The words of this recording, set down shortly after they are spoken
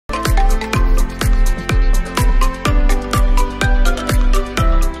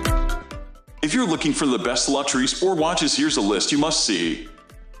you're looking for the best luxury sport watches, here's a list you must see.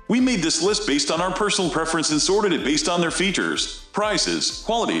 We made this list based on our personal preference and sorted it based on their features, prices,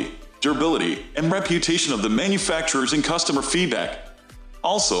 quality, durability, and reputation of the manufacturers and customer feedback.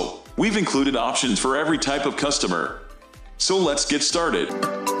 Also, we've included options for every type of customer. So let's get started.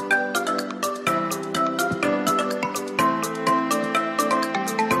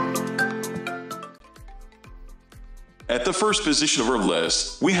 At the first position of our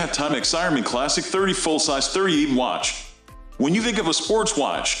list, we have Timex Ironman Classic 30 full-size 38 watch. When you think of a sports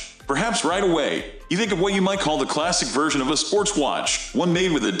watch, perhaps right away, you think of what you might call the classic version of a sports watch, one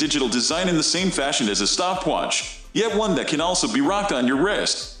made with a digital design in the same fashion as a stopwatch, yet one that can also be rocked on your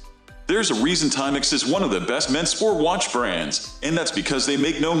wrist. There's a reason Timex is one of the best men's sport watch brands, and that's because they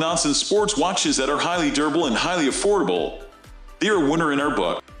make no-nonsense sports watches that are highly durable and highly affordable. They're a winner in our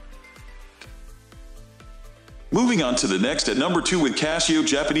book. Moving on to the next at number 2 with Casio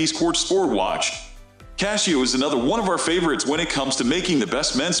Japanese Quartz Sport Watch. Casio is another one of our favorites when it comes to making the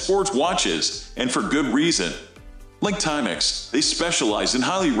best men's sports watches, and for good reason. Like Timex, they specialize in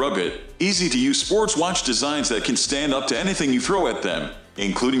highly rugged, easy-to-use sports watch designs that can stand up to anything you throw at them,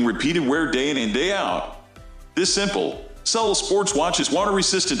 including repeated wear day in and day out. This simple, subtle sports watch is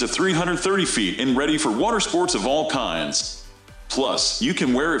water-resistant to 330 feet and ready for water sports of all kinds. Plus, you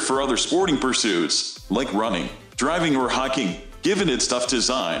can wear it for other sporting pursuits, like running, driving, or hiking, given its tough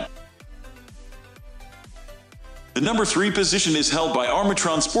design. The number 3 position is held by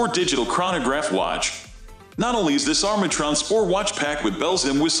Armatron Sport Digital Chronograph Watch. Not only is this Armatron Sport Watch packed with bells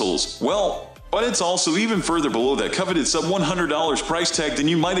and whistles, well, but it's also even further below that coveted sub-$100 price tag than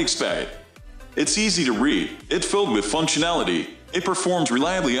you might expect. It's easy to read, it's filled with functionality, it performs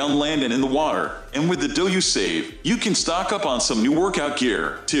reliably on land and in the water, and with the dough you save, you can stock up on some new workout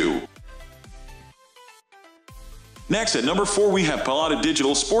gear, too. Next at number 4 we have Pallotta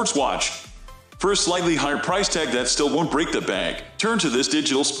Digital Sports Watch. For a slightly higher price tag that still won't break the bank, turn to this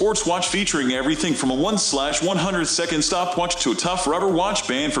digital sports watch featuring everything from a 1/100-second stopwatch to a tough rubber watch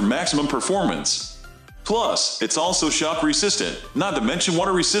band for maximum performance. Plus, it's also shock resistant, not to mention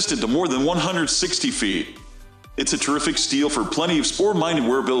water resistant to more than 160 feet. It's a terrific steal for plenty of sport-minded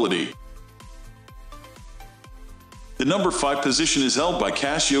wearability. The number 5 position is held by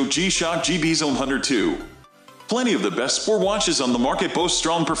Casio G-Shock GB Zone 102. Plenty of the best sport watches on the market boast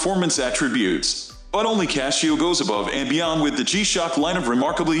strong performance attributes, but only Casio goes above and beyond with the G-Shock line of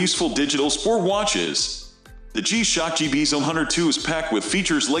remarkably useful digital sport watches. The G-Shock GB Zone 102 is packed with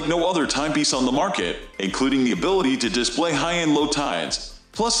features like no other timepiece on the market, including the ability to display high and low tides,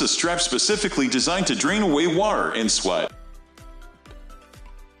 plus a strap specifically designed to drain away water and sweat.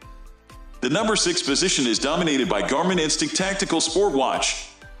 The number 6 position is dominated by Garmin Instinct Tactical Sport Watch.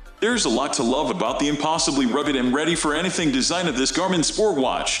 There's a lot to love about the impossibly rugged and ready for anything design of this Garmin sport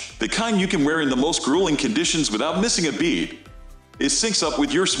watch, the kind you can wear in the most grueling conditions without missing a beat. It syncs up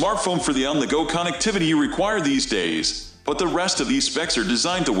with your smartphone for the on-the-go connectivity you require these days, but the rest of these specs are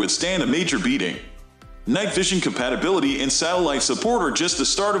designed to withstand a major beating. Night vision compatibility and satellite support are just the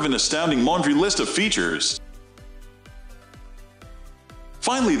start of an astounding laundry list of features.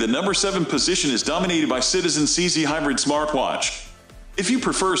 Finally, the number 7 position is dominated by Citizen CZ Hybrid Smartwatch. If you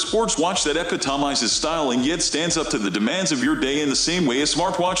prefer a sports watch that epitomizes style and yet stands up to the demands of your day in the same way a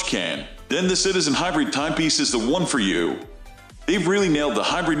smartwatch can, then the Citizen Hybrid timepiece is the one for you. They've really nailed the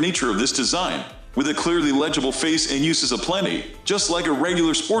hybrid nature of this design, with a clearly legible face and uses aplenty, just like a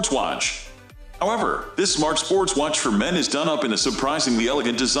regular sports watch. However, this smart sports watch for men is done up in a surprisingly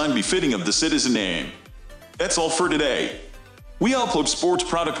elegant design befitting of the Citizen name. That's all for today. We upload sports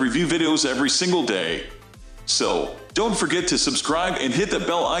product review videos every single day. So, don't forget to subscribe and hit the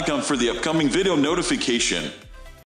bell icon for the upcoming video notification.